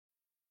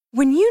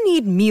When you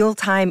need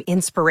mealtime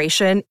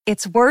inspiration,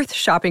 it's worth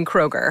shopping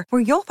Kroger,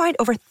 where you'll find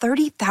over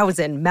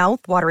 30,000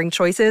 mouth-watering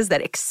choices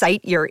that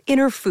excite your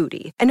inner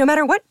foodie. And no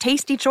matter what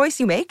tasty choice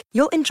you make,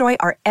 you'll enjoy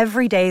our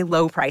everyday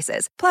low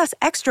prices, plus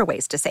extra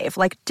ways to save,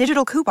 like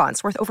digital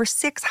coupons worth over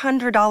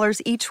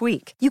 $600 each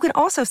week. You can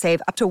also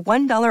save up to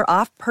 $1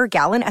 off per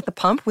gallon at the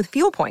pump with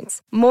fuel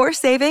points. More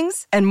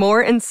savings and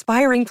more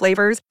inspiring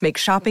flavors make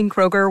shopping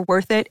Kroger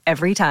worth it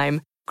every time.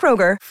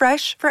 Kroger,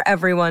 fresh for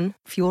everyone.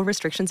 Fuel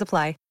restrictions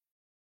apply.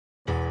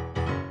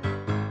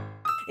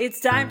 It's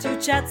time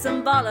to chat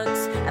some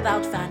bollocks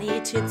about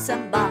fanny tits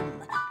and bum.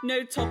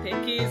 No topic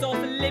is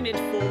off limit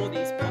for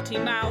these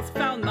potty-mouthed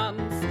foul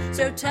mums.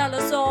 So tell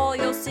us all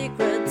your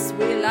secrets,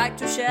 we like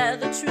to share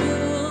the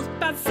truth.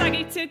 Bad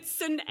saggy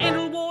tits and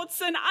anal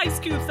warts and ice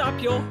cubes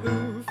up your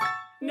hoof.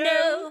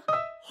 No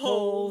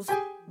holes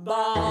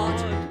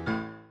barred.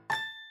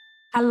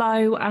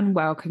 Hello and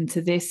welcome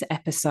to this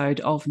episode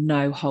of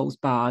No Holes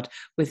Barred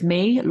with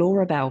me,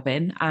 Laura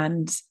Belbin,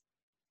 and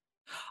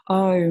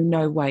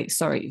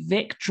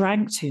Vic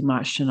drank too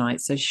much tonight,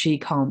 so she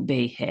can't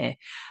be here.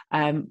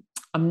 I'm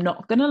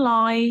not going to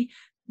lie,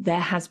 there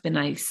has been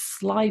a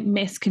slight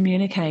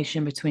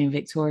miscommunication between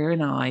Victoria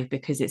and I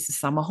because it's the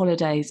summer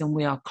holidays and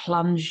we are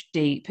plunged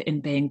deep in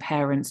being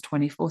parents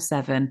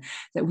 24/7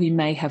 that we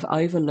may have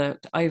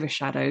overlooked,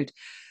 overshadowed,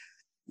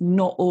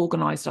 not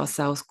organised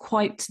ourselves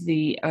quite to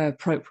the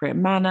appropriate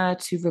manner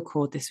to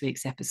record this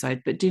week's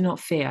episode. But do not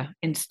fear.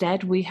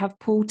 Instead, we have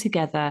pulled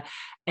together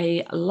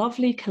a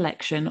lovely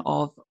collection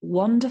of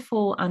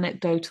wonderful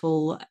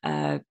anecdotal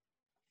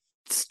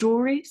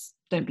stories.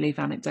 Don't believe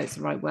anecdote's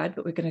the right word,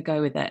 but we're going to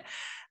go with it.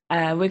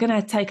 We're going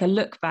to take a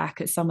look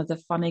back at some of the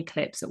funny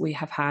clips that we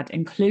have had,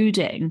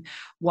 including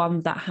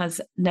one that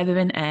has never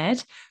been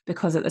aired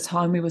because at the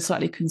time we were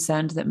slightly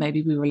concerned that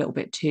maybe we were a little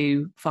bit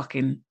too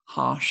fucking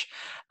harsh.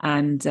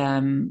 And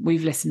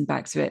we've listened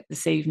back to it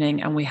this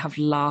evening and we have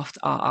laughed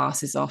our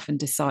asses off and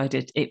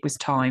decided it was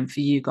time for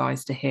you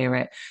guys to hear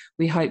it.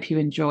 We hope you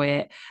enjoy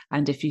it.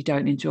 And if you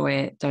don't enjoy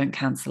it, don't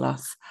cancel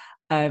us.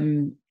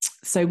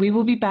 So we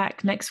will be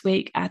back next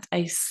week at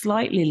a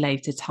slightly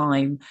later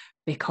time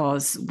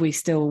because we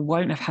still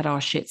won't have had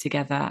our shit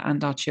together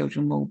and our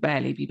children will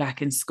barely be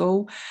back in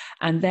school.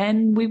 And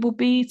then we will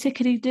be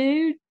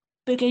tickety-doo,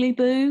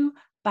 biddly-boo,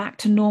 back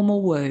to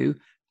normal woo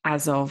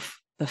as of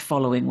the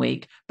following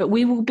week. But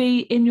we will be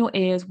in your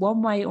ears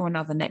one way or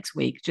another next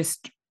week.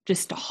 Just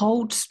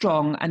hold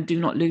strong and do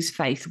not lose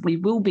faith. We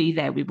will be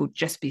there. We will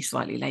just be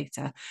slightly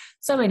later.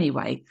 So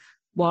anyway,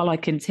 while I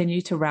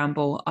continue to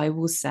ramble, I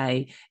will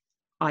say,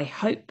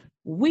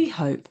 we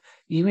hope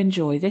you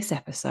enjoy this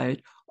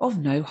episode of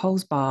No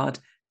Holes Barred.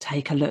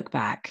 Take a look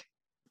back.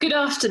 Good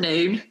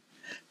afternoon.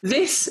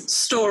 This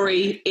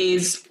story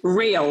is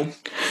real.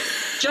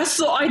 Just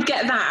thought I'd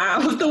get that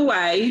out of the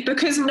way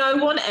because no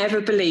one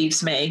ever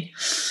believes me.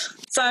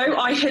 So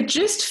I had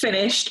just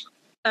finished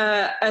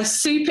a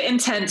super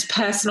intense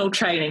personal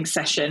training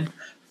session.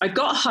 I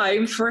got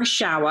home for a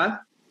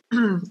shower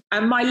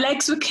and my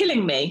legs were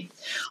killing me.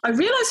 I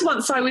realised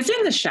once I was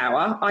in the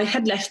shower, I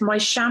had left my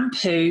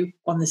shampoo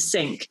on the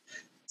sink.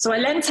 So I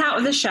leant out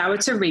of the shower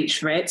to reach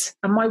for it,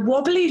 and my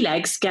wobbly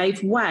legs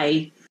gave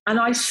way, and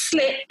I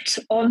slipped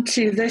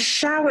onto the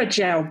shower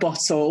gel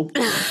bottle,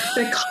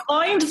 the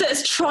kind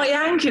that's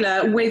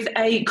triangular with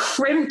a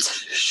crimped,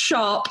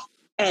 sharp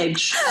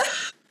edge.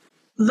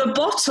 The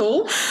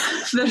bottle,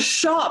 the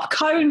sharp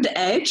coned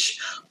edge,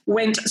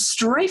 went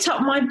straight up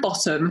my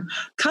bottom,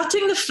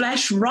 cutting the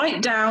flesh right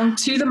down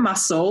to the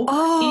muscle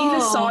either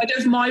side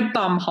of my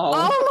bum hole.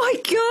 Oh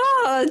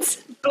my God!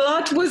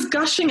 Blood was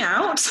gushing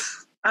out,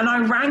 and I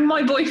rang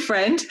my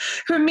boyfriend,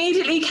 who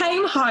immediately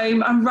came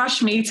home and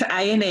rushed me to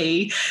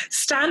A&E,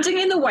 standing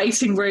in the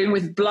waiting room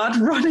with blood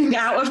running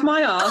out of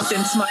my arse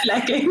into my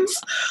leggings.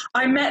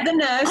 I met the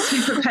nurse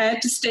who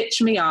prepared to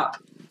stitch me up.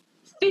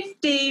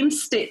 15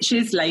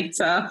 stitches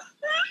later.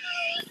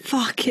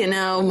 Fucking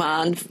hell,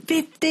 man.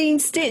 15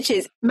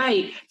 stitches.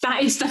 Mate,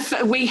 that is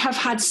we have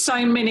had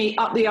so many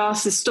up the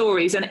arse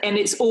stories and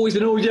it's always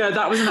been,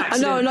 that was an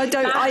accident. I know, and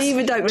I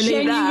even don't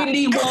believe that.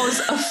 Genuinely was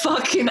a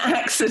fucking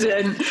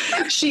accident.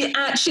 She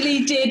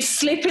actually did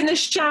slip in the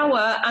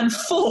shower and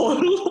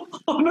fall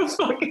on a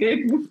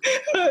fucking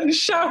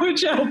shower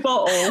gel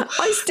bottle.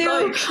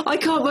 I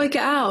can't work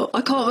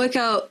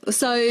it out.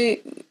 So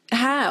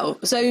how?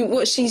 So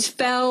what, she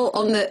fell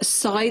on the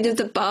side of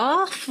the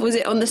bath? Was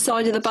it on the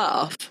side of the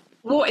bath?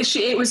 What is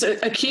she? It was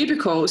a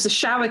cubicle. It was a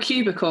shower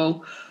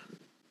cubicle.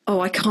 Oh,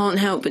 I can't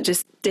help but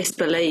just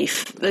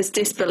disbelief. There's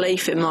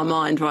disbelief in my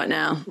mind right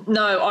now.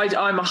 No,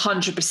 I'm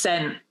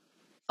 100%.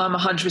 I'm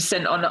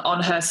 100%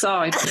 on her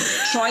side.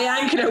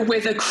 Triangular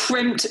with a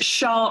crimped,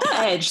 sharp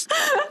edge.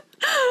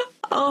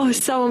 Oh,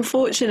 so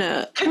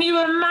unfortunate. Can you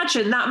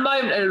imagine that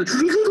moment?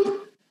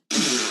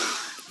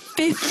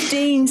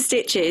 15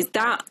 stitches.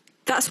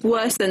 That's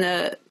worse than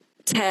a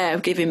tear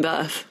of giving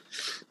birth.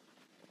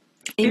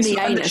 In the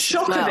anus, the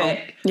shock as well. of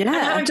it, yeah, and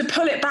having to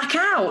pull it back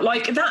out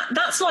like that.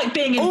 That's like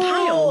being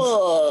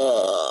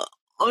impaled.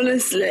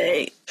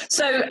 Honestly.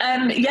 So,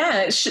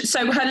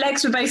 so her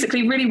legs were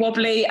basically really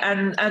wobbly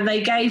and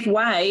they gave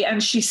way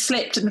and she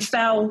slipped and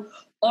fell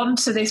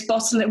onto this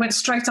bottle and it went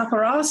straight up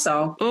her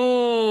arsehole.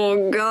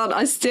 Oh, God.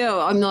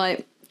 I'm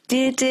like,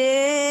 did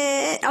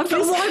it?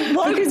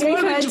 Because we've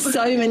heard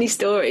so many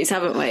stories,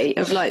 haven't we,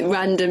 of like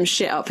random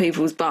shit up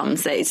people's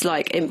bums that it's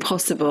like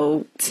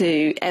impossible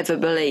to ever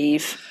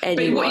believe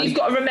anyone. But what you've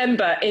got to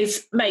remember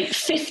is, mate,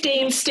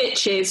 15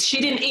 stitches.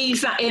 She didn't ease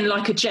that in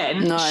like a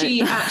gen. No.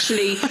 She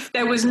actually,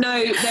 and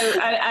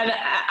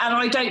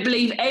I don't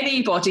believe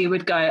anybody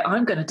would go,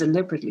 I'm going to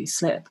deliberately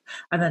slip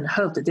and then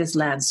hope that this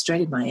lands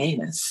straight in my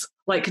anus.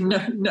 Like,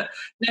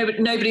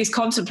 nobody's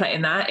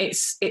contemplating that.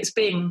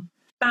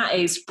 That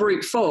is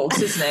brute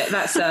force, isn't it?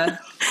 That's a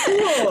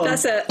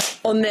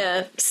on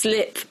there,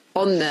 slip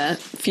on there,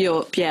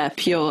 pure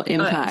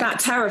impact. That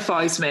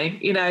terrifies me.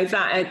 You know,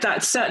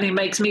 that certainly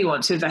makes me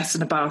want to invest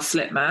in a bar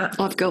slip mat.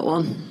 I've got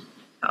one.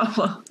 Oh,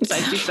 well,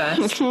 safety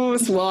first.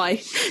 That's why.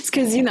 It's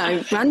because,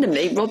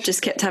 randomly, Rob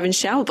just kept having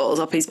shower balls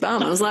up his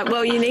bum. I was like,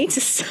 well, you need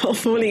to stop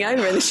falling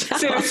over in the shower.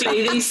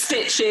 Seriously, these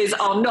stitches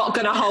are not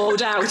going to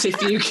hold out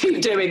if you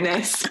keep doing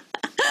this.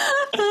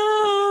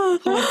 Poor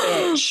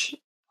bitch.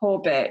 Poor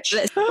bitch.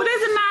 Well,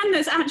 there's a man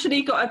that's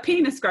actually got a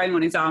penis growing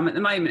on his arm at the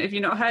moment. Have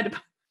you not heard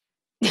about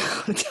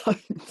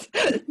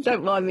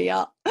Don't wind me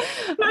up. No,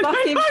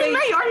 mate,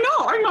 I'm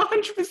not. I'm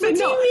 100% What do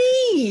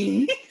you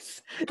mean?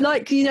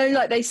 Like,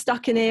 like they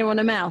stuck an ear on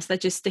a mouse. They're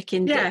just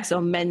sticking dicks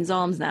on men's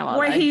arms now,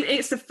 aren't they?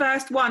 It's the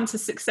first one to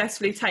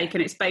successfully take,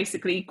 and it's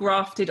basically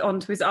grafted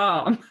onto his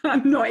arm.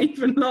 I'm not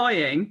even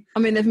lying. I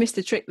mean, they've missed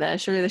a trick there.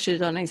 Surely they should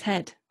have done his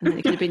head, and then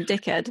it could have been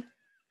dickhead.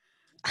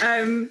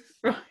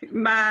 Right,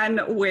 man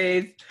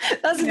with...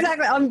 That's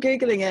exactly... I'm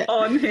Googling it.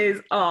 On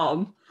his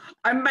arm.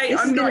 I'm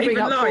not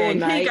even lying.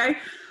 Here you go.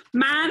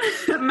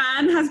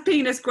 Man has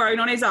penis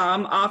grown on his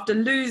arm after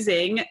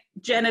losing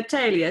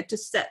genitalia to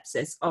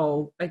sepsis.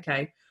 Oh,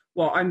 okay.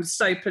 Well, I'm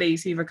so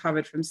pleased he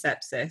recovered from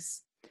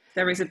sepsis.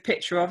 There is a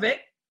picture of it.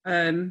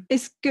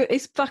 It's good.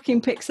 It's fucking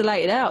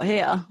pixelated out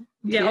here.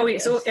 Yeah.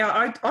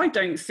 I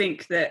don't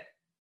think that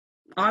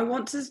I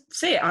want to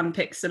see it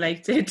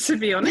unpixelated, to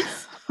be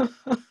honest.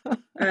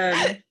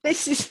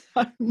 This is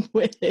so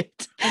weird.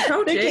 I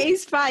told Look you. at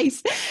his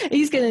face.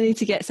 He's going to need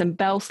to get some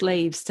bell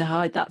sleeves to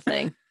hide that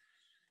thing.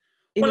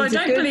 Well, I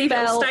don't believe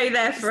it'll stay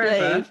there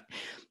forever. Sleeve.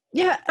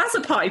 Yeah. That's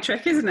a party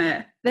trick, isn't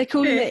it? They're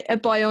calling it a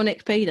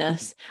bionic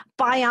penis.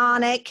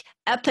 Bionic,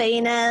 a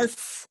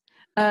penis.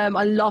 I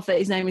love it.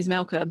 His name is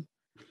Malcolm.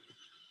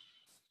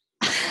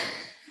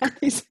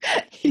 he's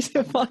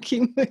a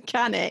fucking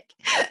mechanic.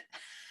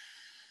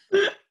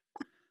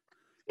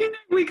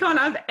 We can't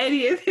have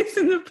any of this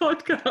in the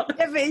podcast.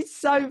 Yeah, but it's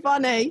so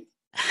funny.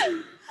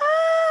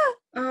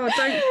 Oh,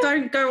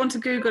 don't go onto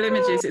Google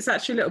Images. It's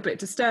actually a little bit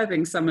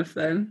disturbing, some of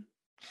them.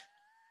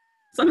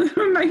 Some of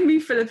them make me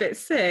feel a bit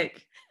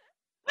sick.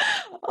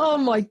 Oh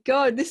my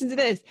God, listen to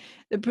this.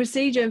 The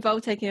procedure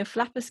involved taking a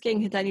flap of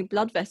skin containing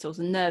blood vessels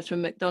and nerves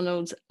from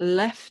McDonald's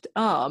left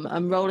arm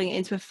and rolling it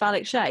into a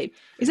phallic shape.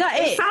 Is that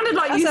it? It sounded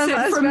like you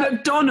said from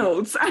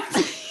McDonald's.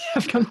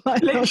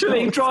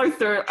 Literally drive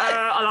through.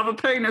 I'll have a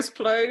penis,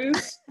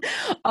 please.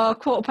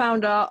 Quarter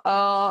pounder,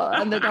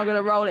 and then I'm going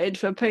to roll it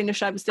into a penis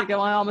shape and stick it in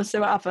my arm and see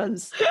what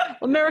happens.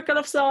 A miracle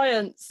of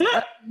science.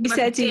 He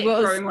said he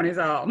was growing on his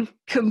arm.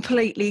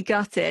 completely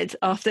gutted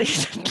after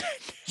he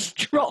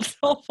dropped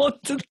off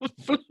onto the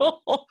floor.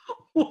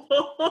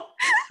 What?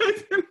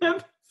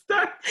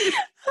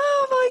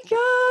 Oh my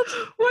God.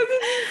 What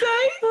did he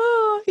say?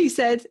 Oh, he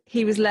said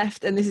he was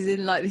left, and this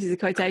is a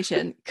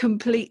quotation,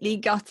 completely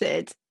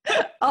gutted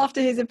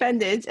after his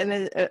appendage, and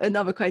then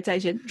another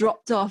quotation,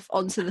 dropped off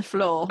onto the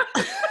floor.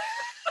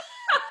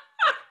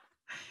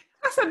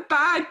 That's a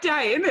bad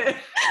day, isn't it?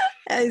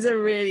 It is a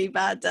really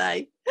bad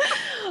day.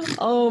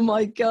 Oh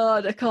my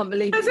God, I can't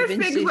believe it. As if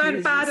things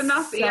weren't bad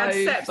enough that he had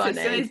sepsis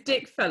and his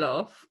dick fell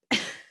off.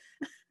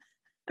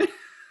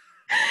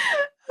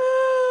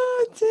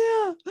 Oh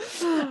dear.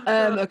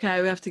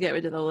 Okay, we have to get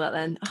rid of all that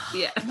then. Oh,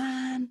 yeah.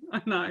 Man.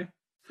 I know.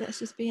 Let's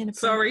just be in a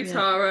Sorry,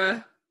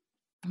 Tara.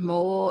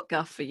 More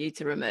guff for you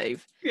to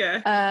remove.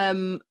 Yeah.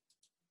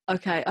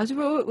 Okay.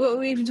 What were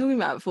we even talking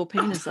about before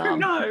penis arm?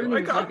 No,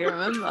 I can't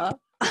remember.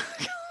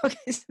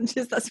 Okay,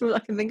 that's all I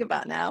can think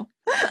about now.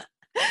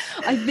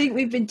 I think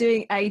we've been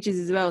doing ages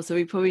as well, so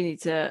we probably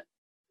need to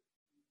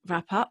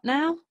wrap up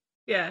now.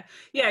 Yeah,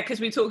 because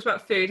we talked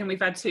about food and we've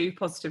had 2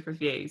 positive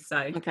reviews. So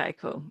okay,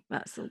 cool.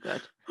 That's all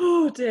good.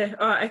 Oh dear.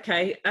 All right.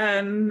 Okay.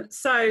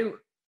 So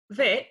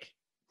Vic,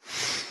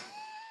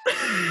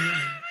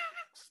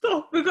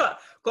 stop. We've got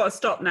to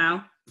stop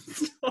now.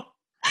 Stop.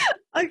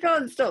 I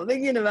can't stop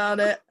thinking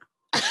about it.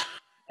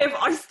 If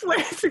I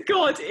swear to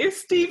God, if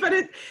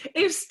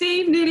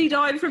Steve nearly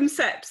died from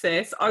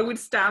sepsis, I would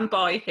stand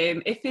by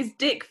him. If his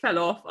dick fell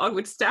off, I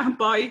would stand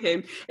by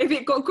him. If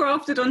it got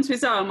grafted onto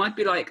his arm, I'd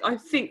be like, I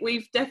think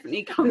we've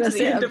definitely come to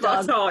the end of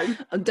our time.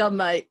 I'm done,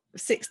 mate.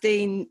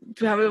 16,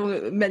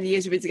 however many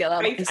years we've been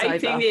together.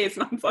 18 years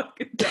and I'm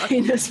fucking done.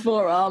 Penis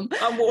forearm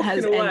I'm walking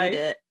has away. ended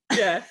it.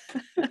 Yeah.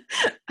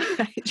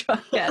 Okay, try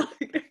again.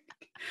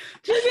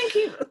 Do you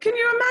think can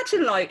you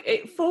imagine like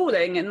it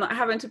falling and like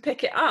having to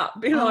pick it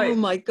up? Be like, oh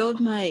my God,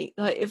 mate!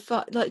 Like if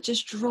like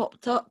just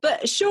dropped up.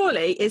 But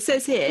surely it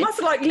says here, it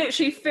must like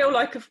literally feel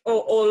like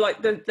or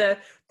like the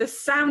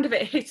sound of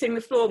it hitting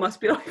the floor must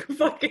be like a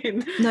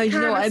fucking. No, you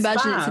know what I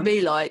imagine it to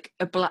be like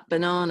a black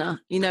banana,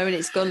 you know, and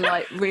it's gone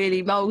like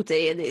really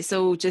mouldy, and it's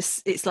all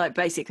just it's like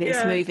basically a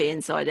smoothie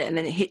inside it, and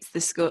then it hits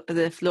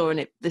the floor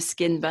and the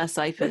skin bursts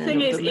open. The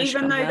thing is,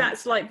 even though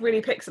that's like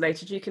really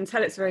pixelated, you can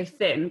tell it's very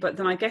thin, but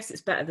then I guess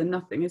it's better than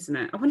nothing, isn't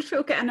it? I wonder if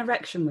it'll get an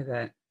erection with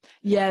it.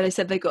 Yeah, they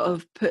said they got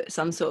to put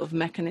some sort of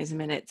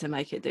mechanism in it to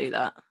make it do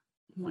that. Oh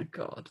my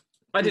God.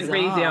 I didn't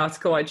read the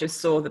article, I just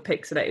saw the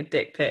pixelated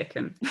dick pic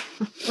and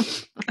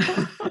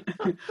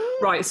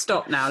right,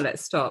 stop now,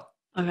 let's stop.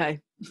 Okay.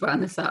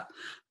 Round this up.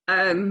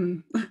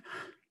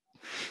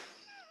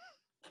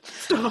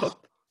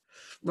 Stop.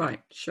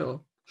 Right,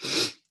 sure.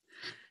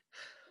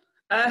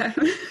 I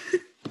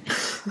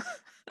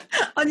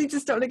need to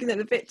stop looking at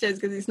the pictures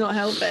because it's not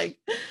helping.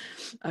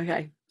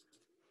 Okay,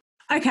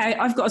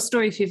 I've got a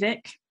story for you,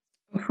 Vic.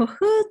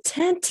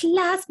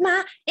 Tantalize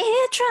my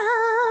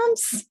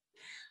eardrums.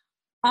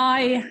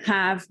 I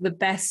have the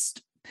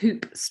best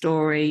poop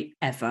story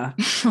ever.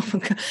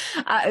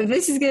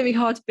 This is going to be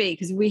hard to beat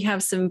because we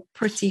have some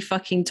pretty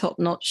fucking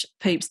top-notch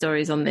poop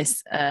stories on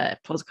this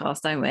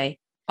podcast, don't we?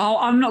 Oh,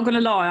 I'm not going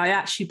to lie. I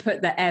actually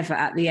put the ever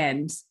at the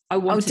end. I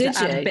wanted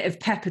to add a bit of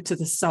pepper to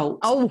the salt.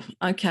 Oh,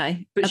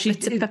 okay. But she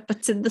did pepper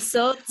to the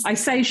salt. I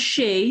say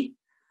she.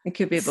 It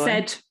could be a boy.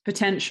 Said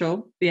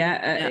potential.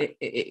 Yeah.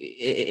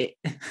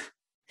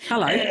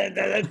 Hello.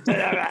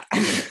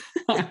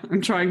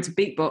 I'm trying to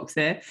beatbox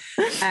here.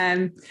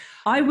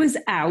 I was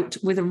out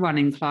with a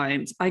running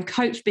client. I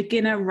coach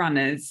beginner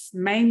runners,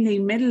 mainly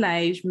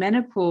middle-aged,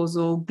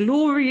 menopausal,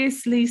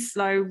 gloriously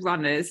slow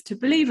runners to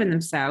believe in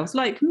themselves,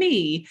 like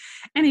me.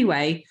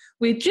 Anyway,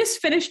 we'd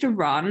just finished a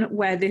run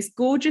where this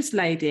gorgeous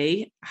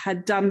lady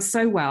had done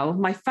so well.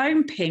 My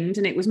phone pinged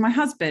and it was my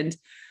husband.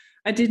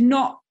 I did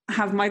not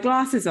have my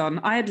glasses on.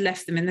 I had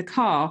left them in the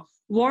car.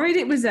 Worried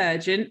it was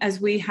urgent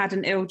as we had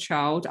an ill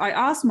child, I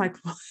asked my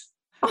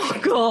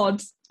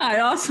client, I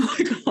asked my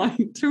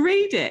client to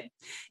read it.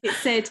 It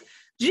said,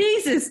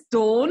 Jesus,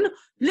 Dawn,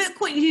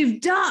 look what you've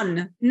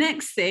done.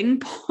 Next thing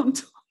popped on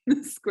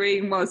the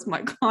screen whilst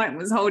my client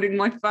was holding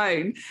my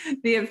phone,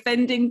 the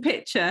offending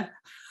picture.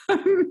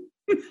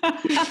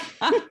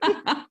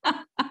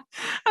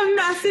 A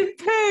massive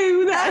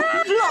poo that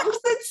blocks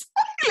the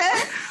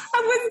toilet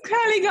and was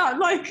curling up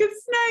like a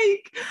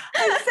snake.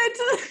 I said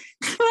to the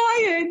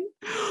client,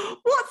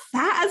 what's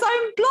that? As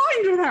I'm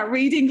blind without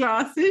reading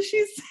glasses,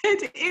 she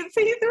said, it's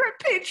either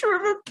a picture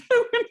of a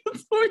poo in the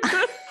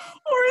toilet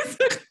or it's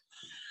a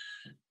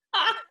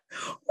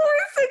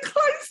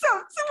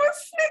close-up to a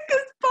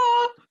Snickers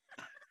bar.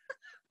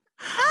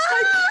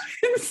 I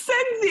can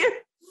send the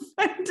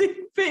offending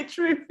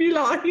picture if you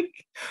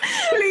like.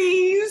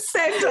 Please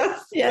send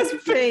us. Yes,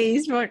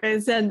 please fucking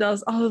send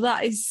us. Oh,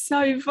 that is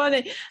so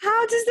funny.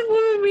 How does the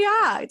woman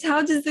react?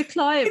 How does the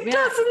client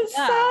react?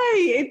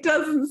 It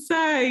doesn't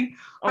say.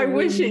 I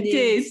wish it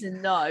did.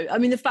 No, I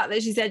mean the fact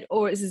that she said,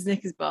 "Or it's a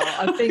Snickers bar."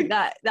 I think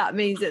that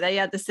means that they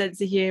had the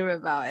sense of humour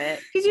about it.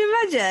 Could you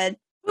imagine?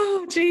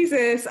 Oh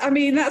Jesus! I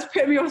mean, that's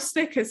putting me off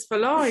Snickers for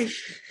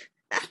life.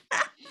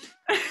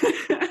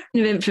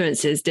 Of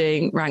influencers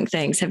doing rank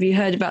things. Have you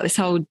heard about this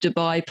whole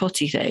Dubai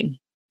potty thing?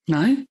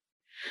 No.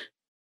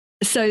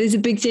 So there's a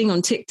big thing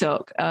on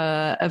TikTok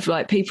of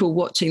like people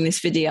watching this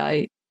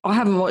video. I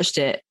haven't watched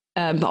it,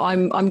 but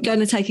I'm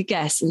going to take a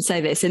guess and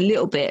say that it's a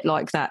little bit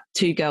like that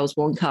 2 girls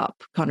 1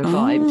 cup kind of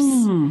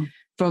vibes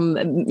from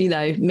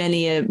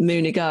many a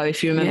moon ago,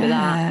 if you remember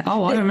that.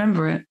 Oh, I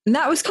remember it. And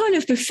that was kind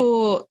of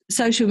before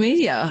social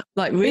media,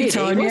 like really,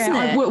 wasn't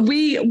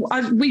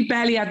it? We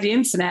barely had the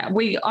internet.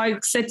 I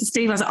said to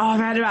Steve, I was like, I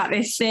read about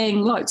this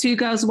thing, like 2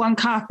 girls 1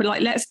 cup, and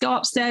like let's go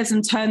upstairs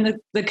and turn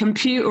the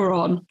computer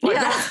on. Like,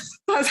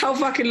 that's how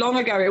fucking long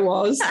ago it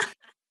was.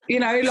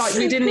 Like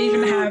we didn't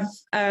even have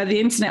the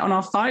internet on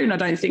our phone, I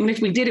don't think. And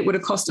if we did, it would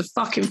have cost a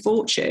fucking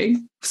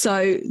fortune.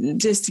 So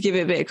just to give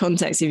it a bit of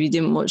context, if you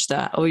didn't watch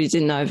that or you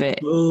didn't know of it,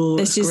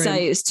 let's just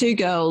say it's 2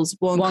 girls,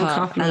 1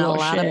 cup and a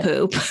lot of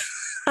poop.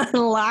 A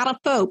lot of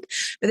poop.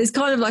 But there's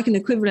kind of like an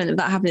equivalent of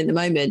that happening at the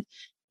moment.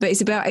 But it's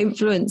about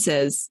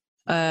influencers,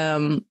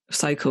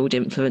 so-called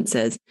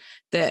influencers,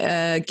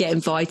 that get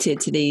invited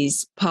to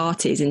these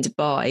parties in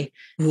Dubai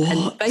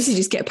and basically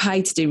just get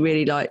paid to do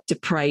really like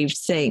depraved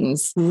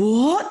things.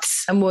 What?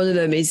 And one of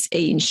them is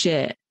eating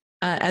shit.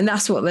 And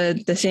that's what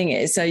the thing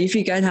is. So if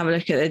you go and have a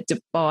look at the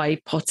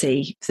Dubai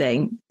potty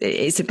thing,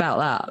 it's about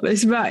that.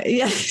 It's about,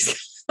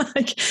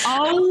 like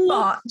how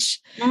much.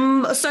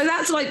 So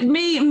that's like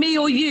me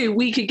or you,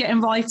 we could get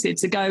invited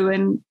to go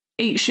and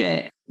eat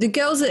shit. The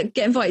girls that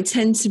get invited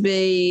tend to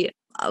be,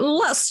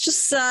 let's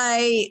just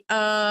say,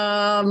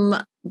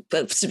 on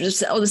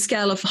the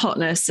scale of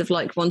hotness of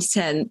like 1 to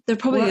 10, they're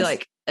probably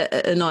like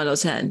a 9 or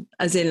 10,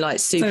 as in like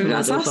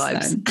supermodel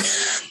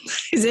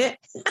vibes. Is it?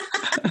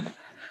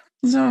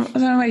 I don't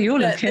know where you're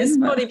looking. There's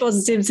body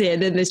positivity,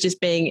 and then there's just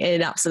being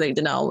in absolute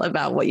denial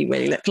about what you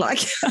really look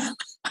like.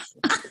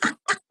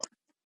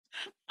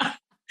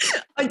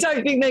 I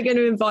don't think they're going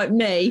to invite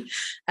me,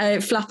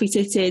 a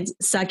flappy-titted,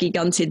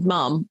 saggy-gunted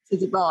mum, to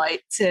Dubai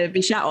to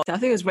be shat on. I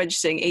think I was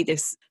registering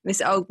Edith. This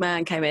old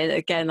man came in,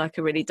 again, like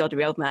a really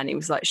doddery old man. He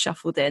was like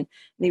shuffled in, and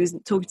he was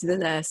talking to the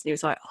nurse, and he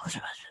was like, oh,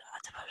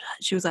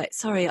 she was like,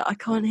 sorry, I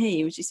can't hear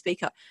you. Would you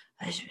speak up?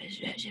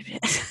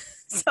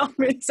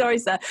 Sorry,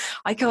 sir,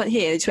 I can't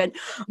hear. And she went,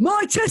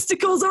 my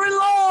testicles are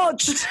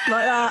enlarged,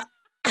 like that.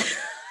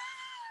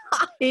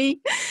 I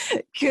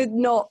could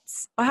not.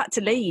 I had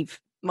to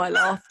leave my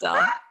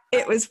laughter.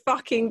 It was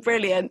fucking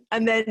brilliant.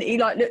 And then he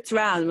like looked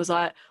around and was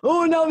like,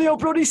 oh, now the old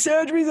bloody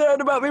surgery's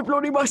heard about me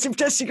bloody massive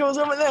testicles,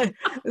 haven't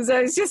they? So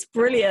it's just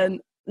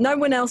brilliant. No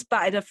one else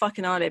batted a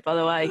fucking eyelid, by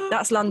the way.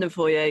 That's London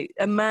for you.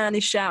 A man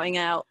is shouting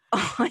out,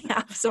 I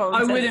have some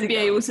I wouldn't be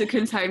able to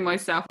contain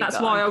myself. That's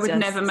why I would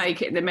never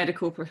make it in the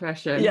medical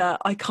profession. Yeah,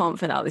 I can't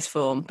fill out this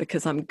form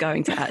because I'm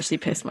going to actually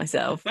piss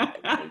myself.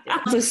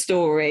 The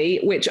story,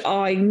 which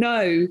I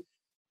know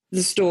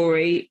the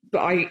story, but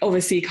I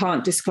obviously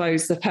can't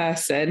disclose the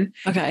person.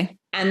 Okay.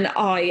 And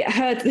I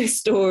heard this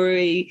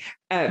story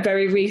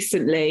very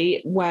recently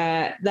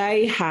where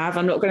they have,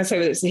 I'm not going to say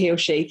whether it's a he or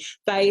she,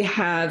 they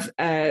have,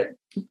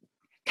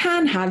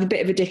 can have a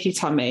bit of a dicky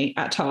tummy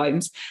at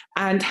times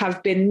and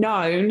have been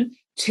known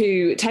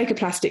to take a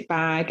plastic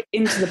bag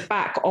into the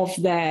back of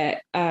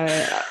their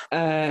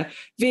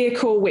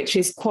vehicle, which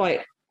is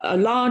quite a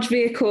large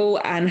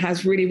vehicle and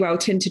has really well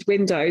tinted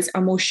windows,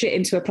 and will shit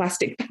into a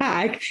plastic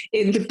bag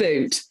in the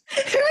boot.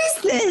 Who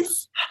is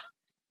this?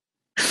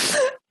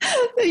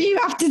 You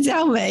have to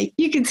tell me.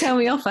 You can tell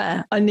me off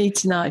air. I need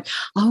to know.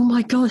 Oh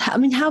my God. I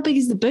mean, how big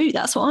is the boot?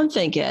 That's what I'm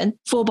thinking.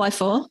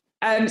 4x4?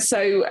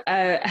 So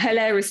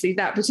hilariously,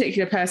 that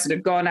particular person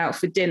had gone out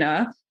for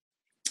dinner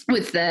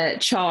with their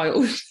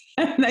child.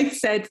 And they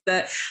said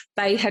that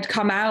they had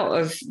come out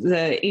of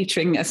the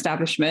eating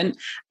establishment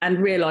and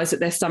realised that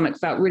their stomach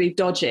felt really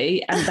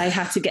dodgy, and they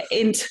had to get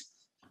into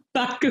the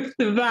back of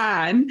the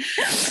van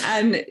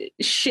and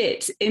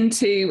shit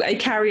into a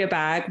carrier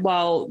bag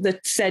while the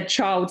said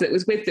child that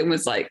was with them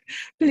was like,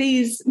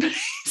 please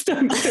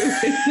don't go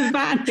in the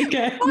van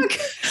again. Why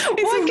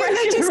can't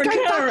they just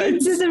go back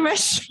into the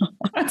restaurant?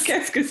 I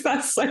guess because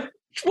that's so...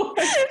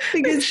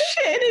 because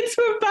shitting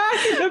into a bag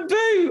in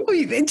the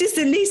boot. Just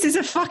at least it's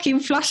a fucking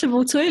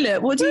flushable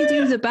toilet. What do you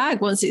do with the bag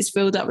once it's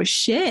filled up with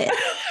shit?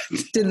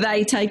 Do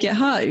they take it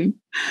home?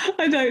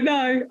 I don't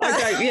know.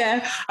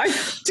 I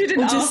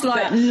didn't. Or just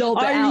like that. lob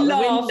it out the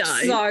window.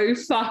 I laughed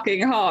so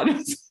fucking hard.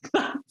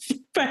 That's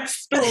the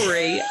best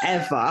story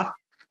ever.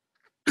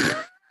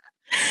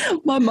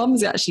 My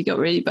mum's actually got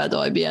really bad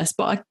IBS,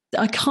 but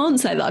I can't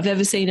say that I've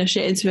ever seen her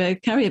shit into a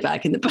carrier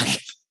bag in the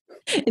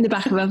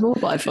back of a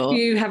 4x4.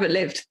 You haven't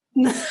lived.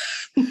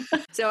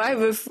 So I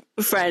have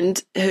a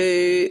friend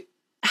who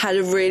had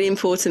a really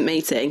important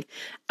meeting,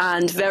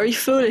 and very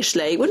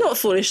foolishly, well, not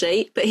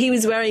foolishly, but he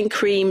was wearing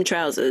cream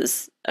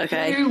trousers.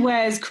 Okay. Who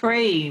wears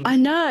cream? I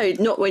know,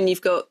 not when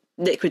you've got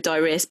liquid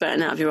diarrhea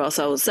spurting out of your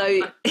arsehole.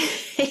 So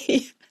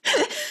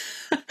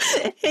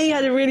he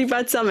had a really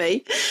bad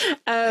tummy,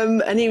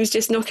 and he was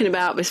just knocking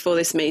about before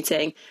this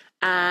meeting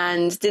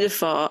and did a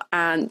fart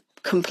and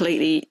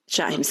completely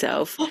shat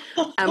himself,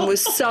 and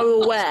was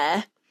so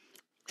aware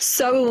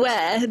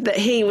that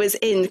he was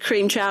in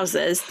cream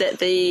trousers that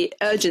the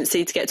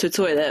urgency to get to a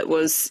toilet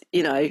was,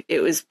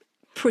 it was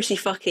pretty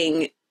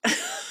fucking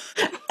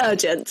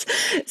urgent.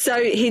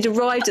 So he'd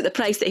arrived at the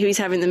place that he was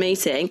having the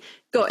meeting,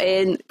 got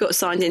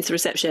signed into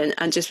reception,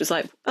 and just was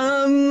like,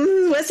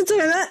 where's the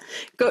toilet?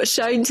 Got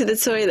shown to the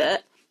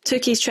toilet,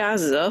 took his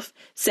trousers off,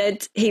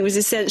 said he was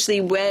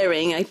essentially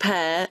wearing a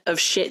pair of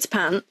shit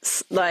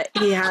pants. Like,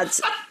 he had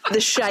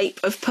the shape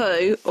of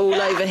poo all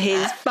over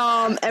his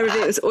bum,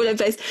 everything was all over the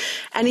place.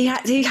 And he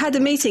had a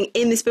meeting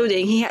in this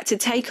building. He had to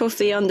take off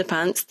the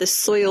underpants, the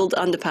soiled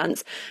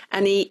underpants,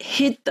 and he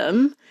hid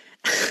them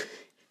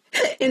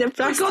in a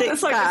plastic bag.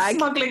 That's like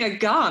smuggling a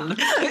gun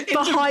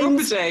behind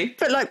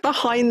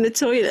the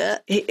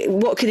toilet.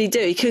 What could he do?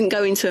 He couldn't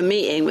go into a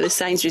meeting with a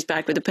Sainsbury's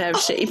bag with a pair of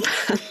shitty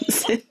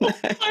pants in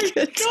there. Oh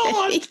my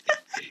God.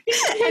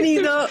 And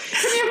he thought...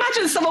 Can you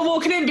imagine someone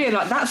walking in being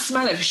like, that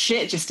smell of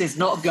shit just is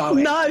not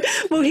going? No.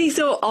 Well, he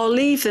thought, I'll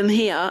leave them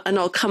here and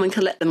I'll come and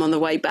collect them on the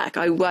way back.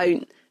 I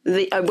won't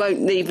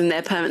leave them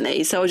there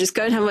permanently. So I'll just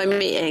go and have my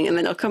meeting, and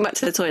then I'll come back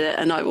to the toilet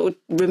and I will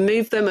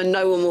remove them, and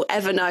no one will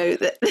ever know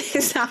that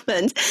this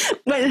happened.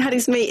 Went and had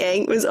his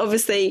meeting, was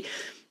obviously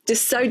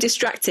just so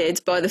distracted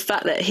by the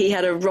fact that he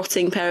had a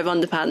rotting pair of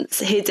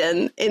underpants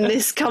hidden in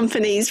this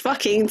company's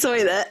fucking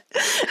toilet.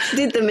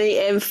 Did the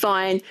meeting,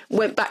 fine,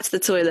 went back to the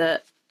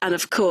toilet, and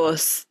of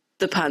course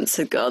the pants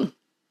had gone.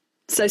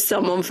 So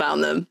someone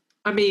found them.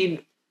 I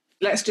mean,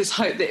 let's just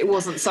hope that it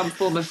wasn't some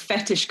form of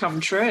fetish come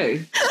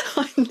true.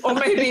 Or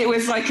maybe it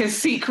was like a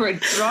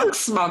secret drug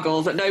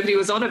smuggle that nobody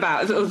was on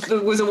about,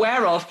 was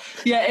aware of.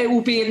 Yeah, it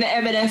will be in the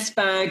M&S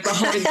bag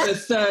behind the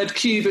third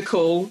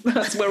cubicle.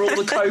 That's where all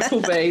the coke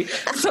will be.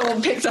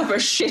 Someone picked up a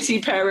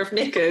shitty pair of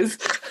knickers.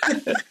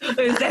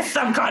 Is there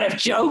some kind of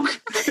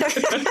joke?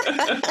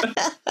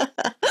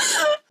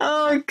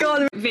 Oh,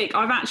 God. Vic,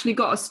 I've actually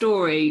got a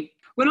story.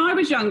 When I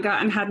was younger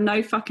and had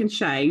no fucking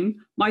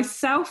shame,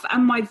 myself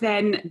and my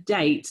then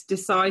date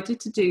decided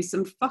to do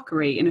some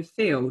fuckery in a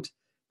field.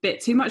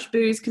 Bit too much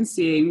booze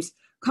consumed.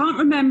 Can't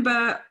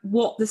remember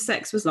what the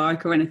sex was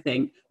like or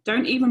anything.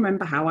 Don't even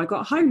remember how I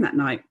got home that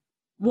night.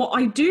 What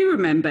I do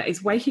remember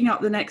is waking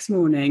up the next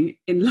morning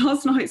in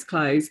last night's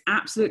clothes,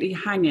 absolutely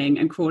hanging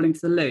and crawling to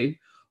the loo.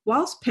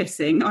 Whilst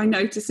pissing, I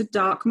noticed a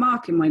dark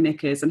mark in my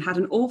knickers and had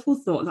an awful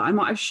thought that I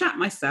might have shat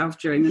myself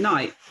during the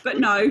night. But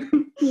no,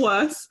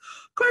 worse.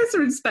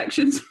 Closer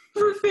inspections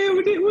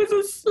revealed it was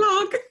a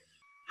slug.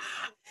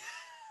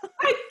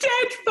 A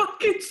dead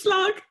fucking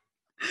slug,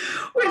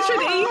 which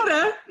had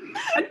either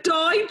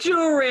died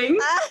during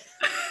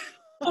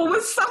or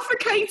was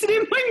suffocated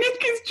in my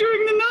knickers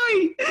during the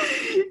night.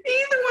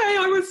 Either way,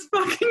 I was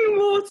fucking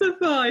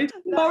mortified.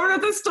 Moral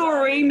of the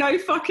story, no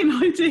fucking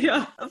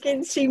idea.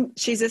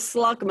 She's a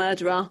slug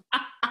murderer.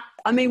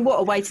 I mean, what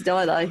a way to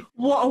die, though.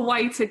 What a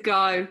way to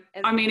go.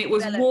 I mean, it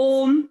was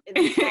warm.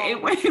 It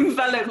was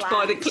enveloped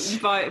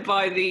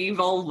by the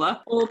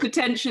vulva, or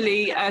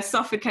potentially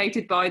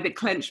suffocated by the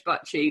clenched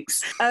butt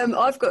cheeks.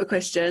 I've got a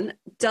question.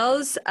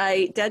 Does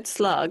a dead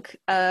slug,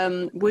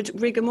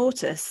 would rigor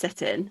mortis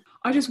set in?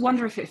 I just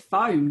wonder if it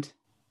foamed.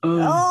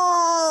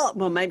 Oh,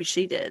 well, maybe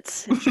she did.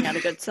 If she had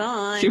a good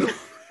time.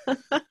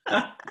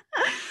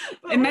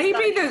 And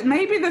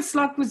maybe the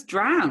slug was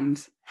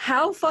drowned.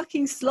 How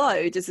fucking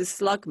slow does a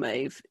slug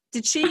move?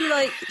 Did she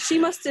she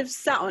must have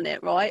sat on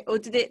it, right? Or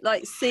did it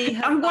see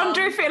her? I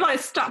wonder if it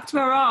stuck to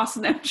her ass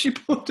and then she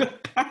pulled her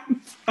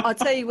pants out. I'll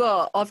tell you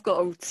what, I've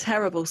got a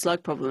terrible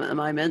slug problem at the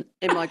moment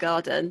in my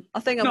garden. I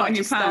think I might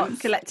just start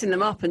collecting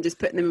them up and just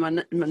putting them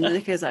in my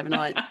knickers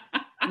overnight.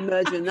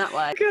 Merging that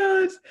way.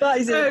 God, that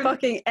is a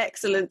fucking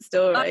excellent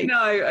story. I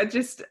know. I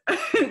just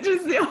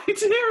the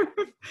idea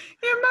of,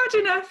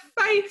 imagine her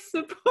face,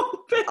 the poor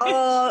bitch.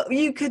 Oh,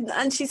 you could,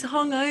 and she's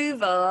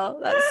hungover.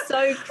 That's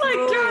so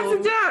cruel.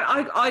 Turns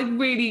out,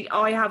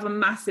 I have a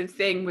massive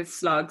thing with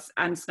slugs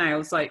and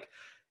snails.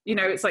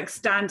 It's like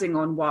standing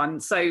on one.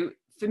 So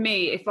for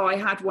me, if I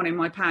had one in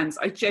my pants,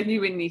 I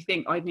genuinely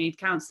think I'd need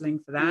counselling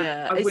for that.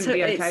 Yeah, I wouldn't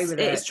be okay with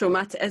it. It's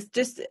traumatic. It's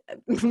just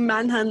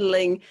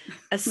manhandling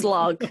a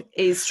slug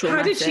is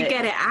traumatic. How did she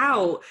get it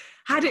out?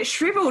 Had it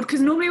shriveled?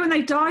 Because normally when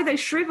they die, they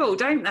shrivel,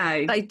 don't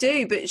they? They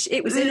do, but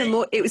it was in a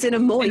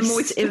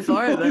moist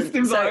environment.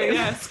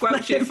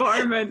 Squelchy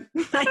environment.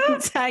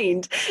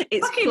 Maintained.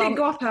 It's lucky it didn't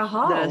go up her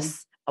hole.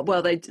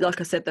 Well, like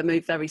I said, they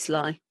move very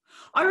slow.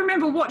 I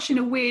remember watching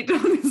a weird,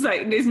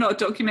 it's not a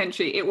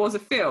documentary, it was a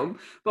film,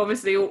 but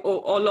obviously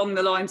or along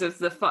the lines of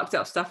the fucked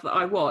up stuff that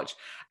I watch.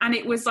 And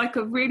it was like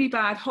a really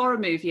bad horror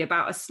movie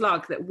about a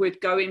slug that would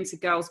go into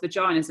girls'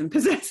 vaginas and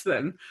possess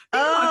them.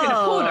 I've been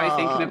a porno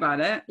thinking about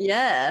it.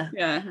 Yeah.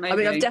 Yeah, maybe. I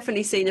mean, I've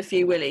definitely seen a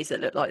few willies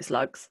that look like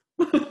slugs.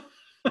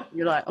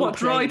 You're like, what,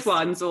 dried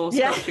ones or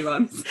squelchy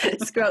ones?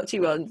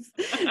 Squelchy ones.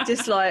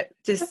 Just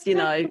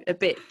a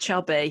bit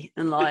chubby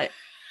and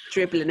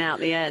dribbling out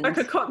the end. Like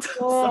a cocktail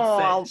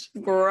sausage.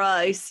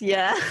 Gross,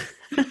 yeah.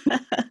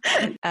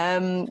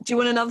 Do you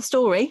want another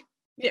story?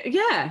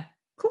 Yeah,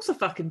 of course I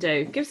fucking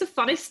do. Give us a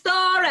funny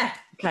story.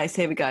 Okay,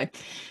 so here we go.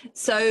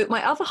 So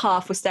my other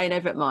half was staying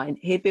over at mine.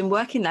 He had been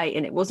working late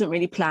and it wasn't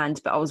really planned,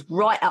 but I was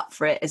right up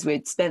for it as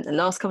we'd spent the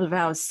last couple of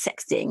hours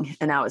sexting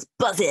and I was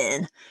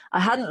buzzing.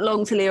 I hadn't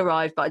long till he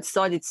arrived, but I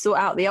decided to sort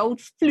out the old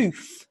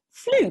floof.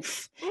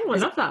 Floof. Oh, I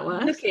love that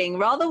word. Looking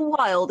rather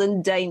wild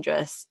and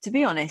dangerous. To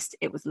be honest,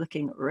 it was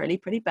looking really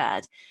pretty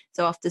bad.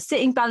 So after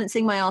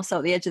balancing my arse out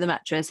at the edge of the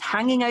mattress,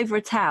 hanging over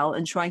a towel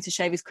and trying to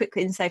shave as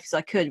quickly and safe as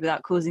I could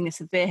without causing a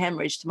severe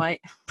hemorrhage to my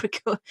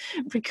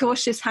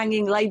precautious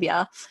hanging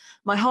labia,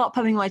 my heart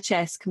pumping my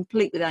chest,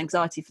 complete with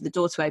anxiety for the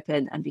door to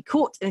open and be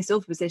caught in this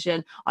awful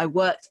position, I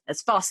worked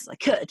as fast as I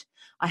could.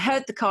 I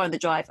heard the car in the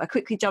drive. I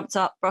quickly jumped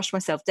up, brushed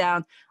myself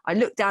down. I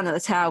looked down at the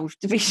towel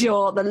to be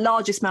sure, the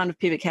largest mound of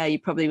pubic hair you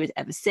probably would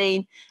ever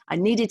seen. I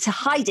needed to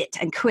hide it,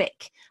 and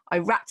quick. I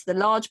wrapped the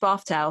large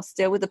bath towel,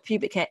 still with the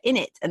pubic hair in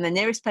it, and the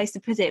nearest place to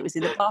put it was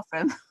in the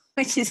bathroom,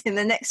 which is in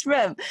the next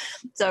room.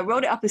 So I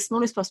rolled it up as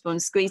small as possible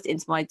and squeezed it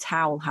into my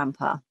towel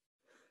hamper,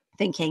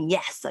 thinking,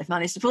 yes, I've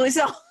managed to pull this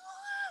off.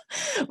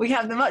 We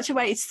have the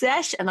much-awaited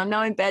sesh, and I'm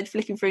now in bed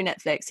flicking through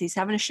Netflix. He's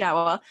having a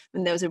shower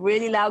when there was a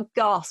really loud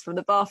gasp from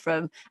the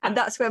bathroom, and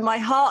that's when my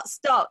heart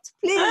stopped.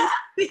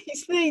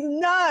 Please, please,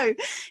 no.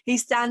 He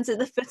stands at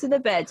the foot of the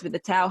bed with the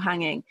towel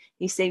hanging.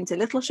 He seemed a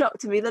little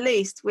shocked to be the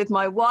least, with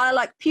my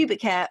wire-like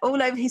pubic hair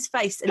all over his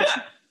face and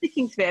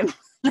sticking to him,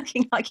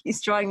 looking like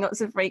he's trying not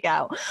to freak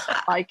out.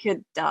 I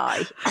could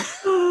die.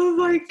 Oh,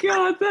 my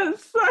God,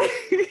 that's so...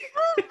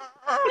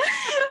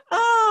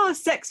 Oh,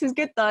 sex was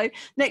good though.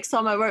 Next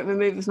time I won't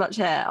remove as much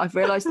hair. I've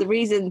realised the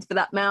reason for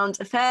that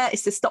mound of hair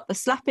is to stop the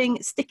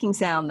slapping, sticking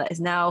sound that is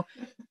now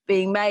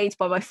being made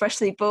by my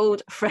freshly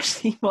bald,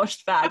 freshly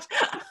washed vag.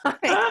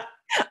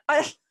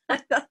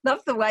 I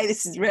love the way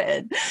this is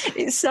written.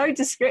 It's so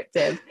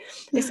descriptive.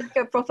 It's like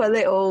a proper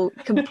little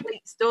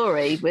complete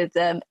story with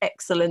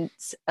excellent.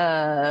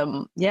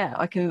 I'm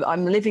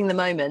living the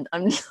moment.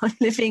 I'm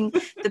living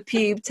the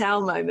pube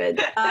towel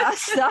moment.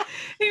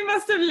 He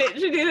must have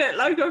literally looked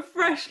like a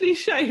freshly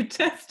shaved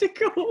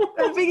testicle.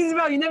 The thing is,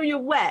 well, you know, when you're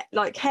wet,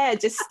 like hair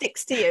just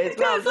sticks to you as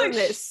well, doesn't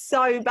it?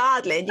 So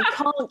badly, and you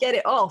can't get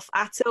it off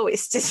at all.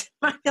 It's just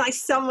like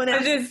someone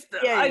else.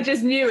 I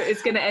just knew it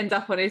was going to end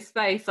up on his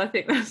face. I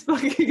think that's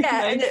fucking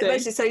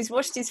amazing. So he's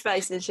washed his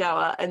face in the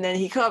shower, and then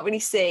he can't really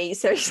see,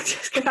 so he's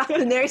just grabbed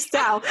the nearest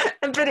towel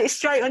and put it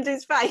straight onto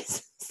his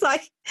face. It's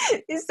like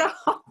it's the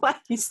whole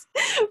waste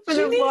for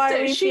the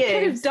wiry pubes. She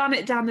could have done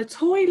it down the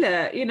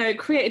toilet, you know,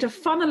 created a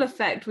funnel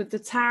effect with the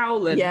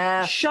towel and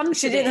shunted it in.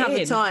 She didn't have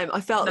the time.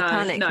 I felt the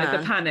panic. No,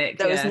 the panic.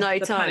 There was no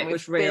the time. Panic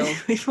was real.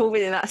 We've all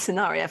been in that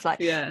scenario.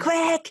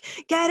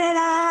 Quick, get it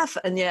off.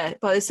 And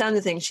by the sound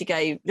of things, she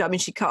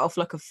cut off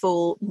like a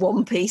full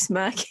one-piece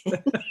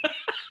merkin.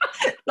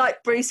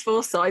 Like Bruce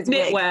Forsyth's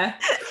knitwear.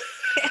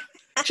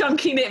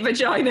 Chunky knit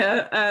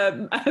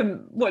vagina.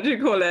 What do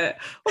you call it?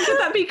 What would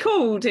that be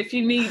called if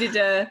you needed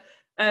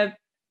a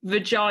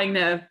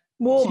vagina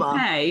warmer?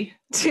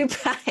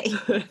 Toupee.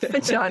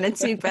 Vagina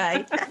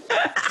toupee.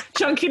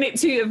 Chunky knit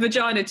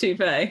vagina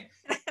toupee.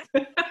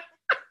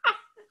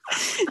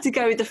 To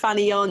go with the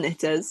fanny yarn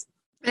knitters.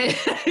 Yeah.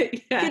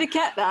 Could have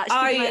kept that. She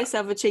could have made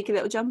herself a cheeky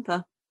little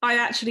jumper. I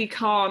actually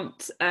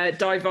can't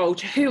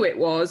divulge who it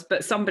was,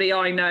 but somebody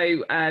I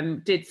know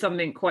did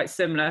something quite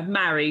similar,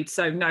 married,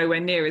 so nowhere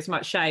near as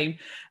much shame,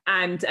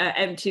 and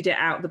emptied it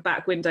out the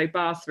back window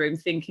bathroom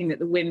thinking that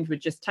the wind would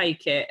just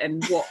take it.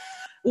 And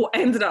what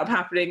ended up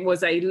happening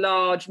was a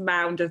large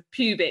mound of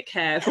pubic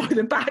hair by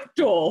the back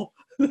door.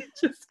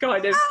 Just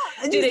kind of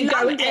didn't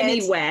go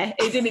anywhere.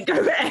 It didn't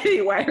go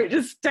anywhere. It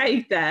just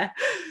stayed there.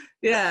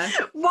 Yeah.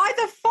 Why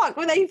the fuck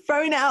were they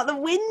throwing it out the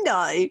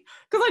window?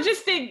 Because I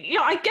just think,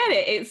 I get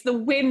it. It's the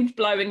wind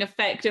blowing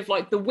effect of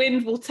like the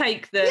wind will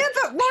take the. Yeah,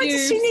 but why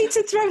does she need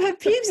to throw her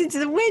pubes into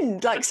the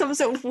wind? Like some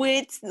sort of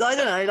weird, I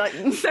don't know, like.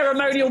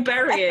 Ceremonial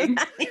burying.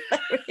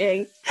 What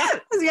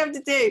does he have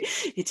to do?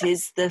 It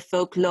is the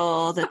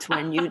folklore that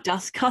when you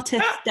doth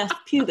cutteth doth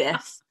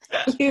pubis,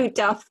 you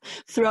doth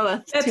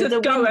throweth to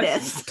the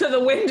windeth. To the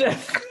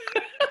windeth.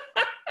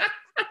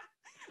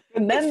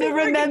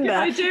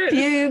 Remember,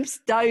 pubes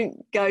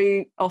don't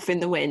go off in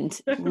the wind,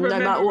 no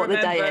matter what the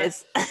day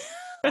is.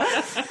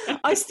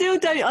 I still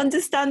don't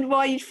understand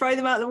why you'd throw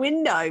them out the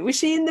window. Was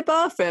she in the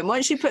bathroom? Why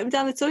didn't she put them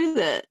down the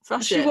toilet?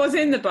 She was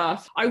in the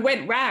bath. I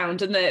went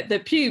round and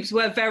the pubes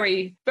were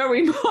very,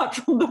 very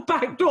much on the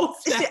back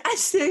doorstep.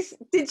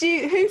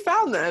 Who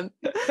found them?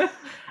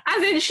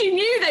 As in, she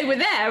knew they were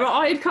there.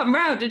 I had come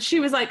round and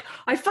she was like,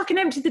 I fucking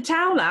emptied the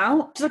towel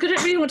out. She's like, I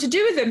don't really know what to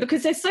do with them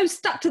because they're so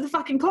stuck to the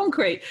fucking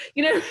concrete.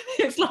 You know,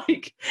 it's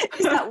like...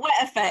 It's that wet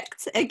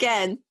effect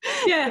again.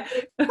 Yeah.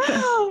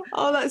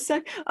 Oh, that's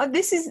so...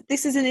 This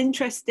is an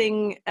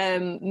interesting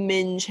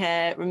minge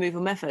hair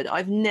removal method.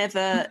 I've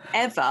never,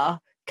 ever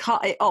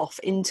cut it off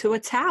into a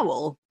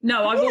towel.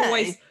 No,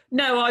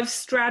 I've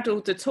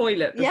straddled the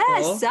toilet before.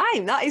 Yeah,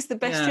 same. That is the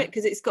best trick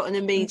because it's got an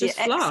immediate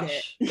exit.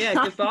 Flush. Yeah,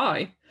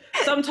 goodbye.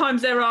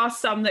 Sometimes there are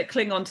some that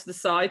cling onto the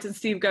sides and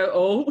Steve go,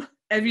 oh,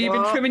 have you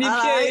been trimming your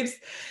pubes?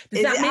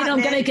 Does that mean I'm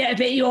going to get a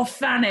bit of your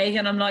fanny?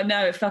 And I'm like,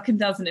 no, it fucking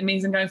doesn't. It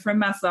means I'm going for a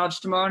massage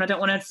tomorrow and I don't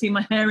want to see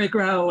my hair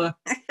grow.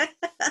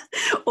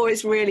 Or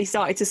it's really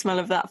started to smell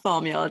of that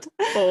farmyard.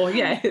 Or,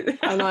 yeah.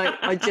 And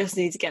I just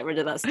need to get rid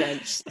of that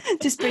stench.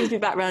 Just brings me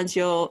back round to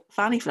your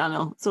fanny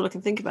flannel. That's all I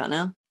can think about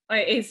now.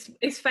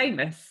 It's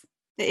famous.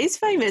 It is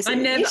famous. I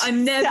never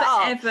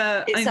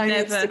It's own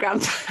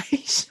Instagram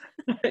page.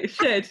 It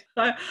should.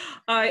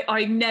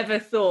 I never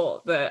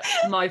thought that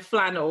my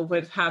flannel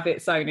would have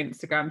its own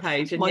Instagram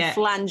page. And my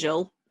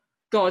flangel.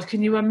 God,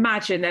 can you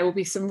imagine? There will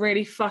be some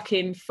really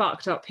fucking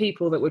fucked up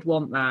people that would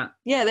want that.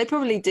 Yeah, they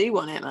probably do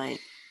want it,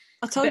 mate.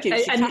 I told you.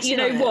 And you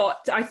know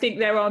what? I think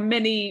there are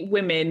many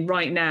women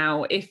right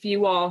now, if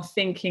you are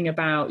thinking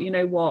about, you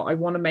know what, I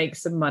want to make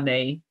some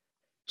money,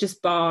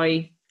 just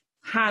buy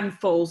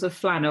handfuls of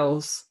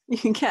flannels. You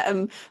can get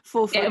them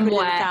for £4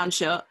 a pound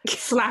shot.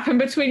 Slap them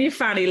between your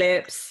fanny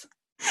lips.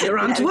 You're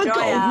onto a gold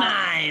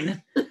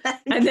mine.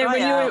 And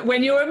then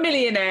when you're a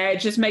millionaire,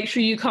 just make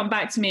sure you come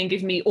back to me and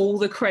give me all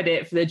the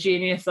credit for the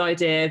genius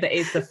idea that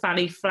is the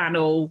fanny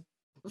flannel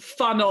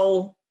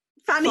funnel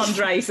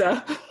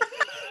fundraiser.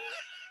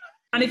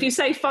 And if you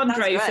say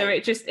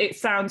fundraiser, it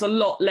sounds a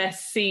lot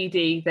less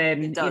seedy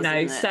than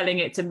selling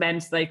it to men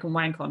so they can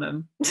wank on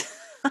them.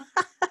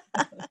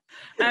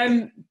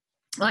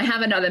 I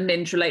have another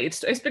minge related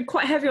story. It's been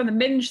quite heavy on the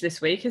minge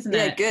this week, isn't it?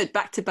 Yeah, good.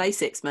 Back to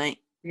basics, mate.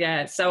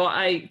 Yeah, so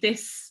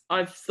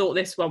I've thought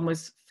this one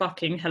was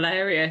fucking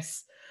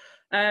hilarious.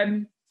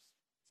 So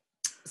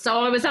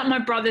I was at my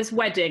brother's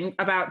wedding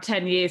about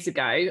 10 years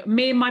ago.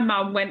 Me and my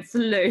mum went to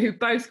the loo,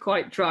 both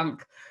quite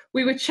drunk.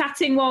 We were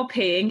chatting while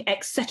peeing,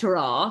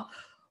 etc.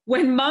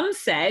 when Mum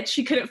said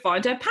she couldn't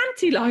find her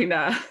panty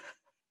liner.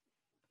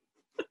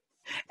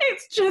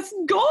 It's just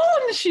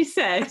gone, she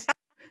said.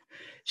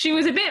 She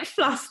was a bit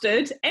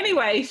flustered.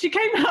 Anyway, she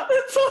came out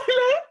the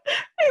toilet.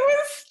 It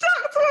was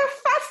stuck to a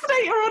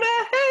fascinator on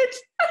her head.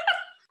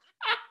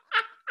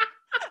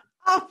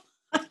 Oh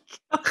my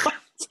God.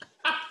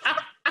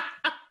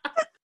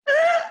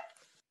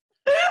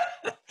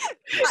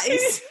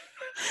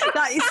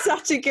 That is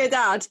such a good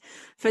ad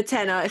for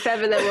Tenor, if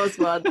ever there was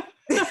one.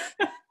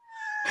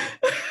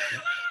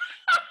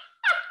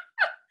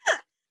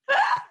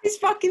 These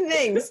fucking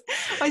things.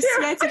 I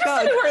swear to God.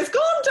 I don't know where it's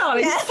gone,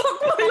 darling. Yeah.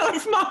 Fuck my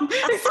life, Mum.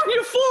 It's on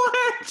your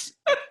forehead.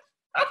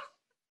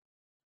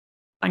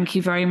 Thank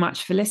you very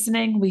much for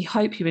listening. We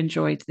hope you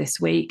enjoyed this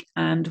week,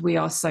 and we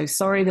are so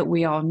sorry that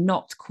we are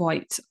not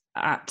quite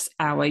at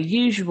our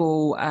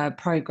usual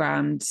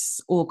programmed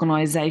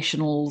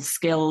organisational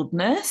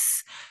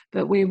skilledness,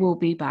 but we will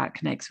be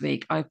back next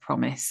week, I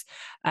promise.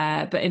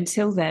 But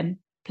until then,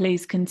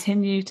 please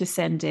continue to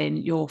send in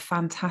your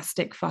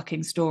fantastic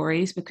fucking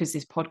stories, because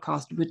this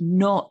podcast would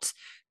not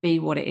be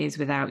what it is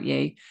without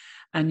you.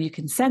 And you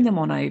can send them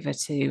on over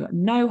to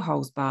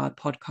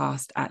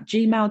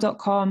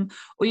noholesbarredpodcast@gmail.com,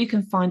 or you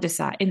can find us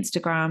at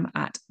Instagram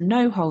at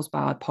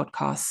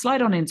noholesbarredpodcast.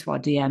 Slide on into our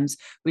DMs.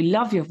 We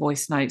love your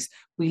voice notes.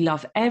 We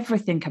love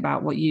everything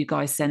about what you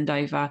guys send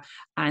over.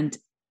 And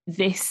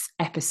this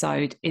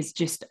episode is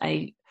just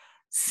a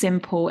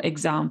simple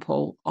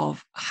example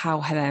of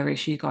how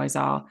hilarious you guys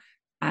are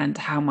and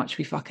how much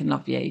we fucking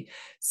love you.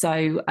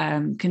 So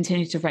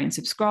continue to rate and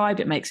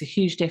subscribe. It makes a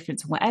huge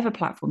difference on whatever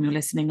platform you're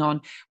listening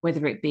on,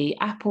 whether it be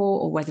Apple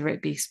or whether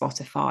it be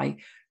Spotify.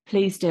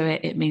 Please do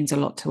it. It means a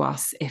lot to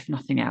us, if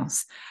nothing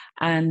else.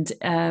 And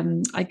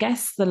I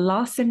guess the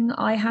last thing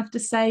I have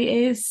to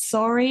say is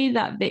sorry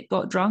that Vic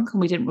got drunk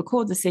and we didn't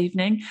record this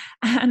evening.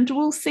 And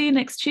we'll see you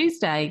next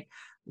Tuesday.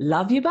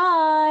 Love you.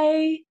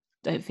 Bye.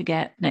 Don't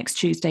forget, next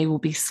Tuesday will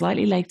be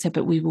slightly later,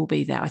 but we will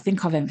be there. I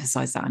think I've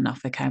emphasised that enough.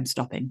 Okay, I'm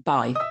stopping.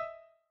 Bye.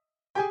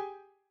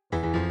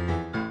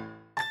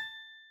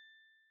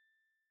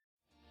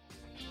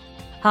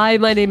 Hi,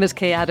 my name is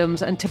Kay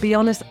Adams, and to be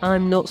honest,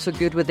 I'm not so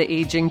good with the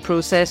ageing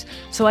process,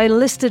 so I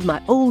enlisted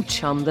my old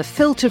chum, the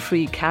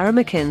filter-free Cara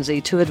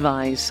McKenzie, to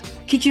advise.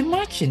 Could you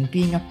imagine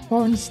being a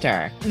porn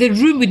star? The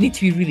room would need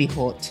to be really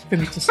hot for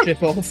me to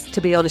strip off. To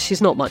be honest,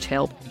 she's not much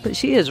help, but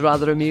she is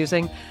rather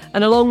amusing.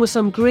 And along with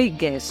some great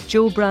guests,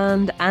 Jo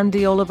Brand,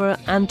 Andy Oliver,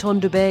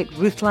 Anton Dubek,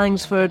 Ruth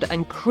Langsford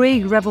and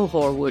Craig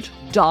Revel-Horwood,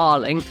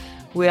 darling,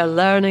 we are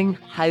learning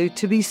how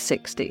to be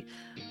 60.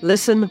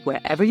 Listen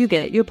wherever you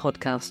get your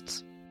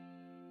podcasts.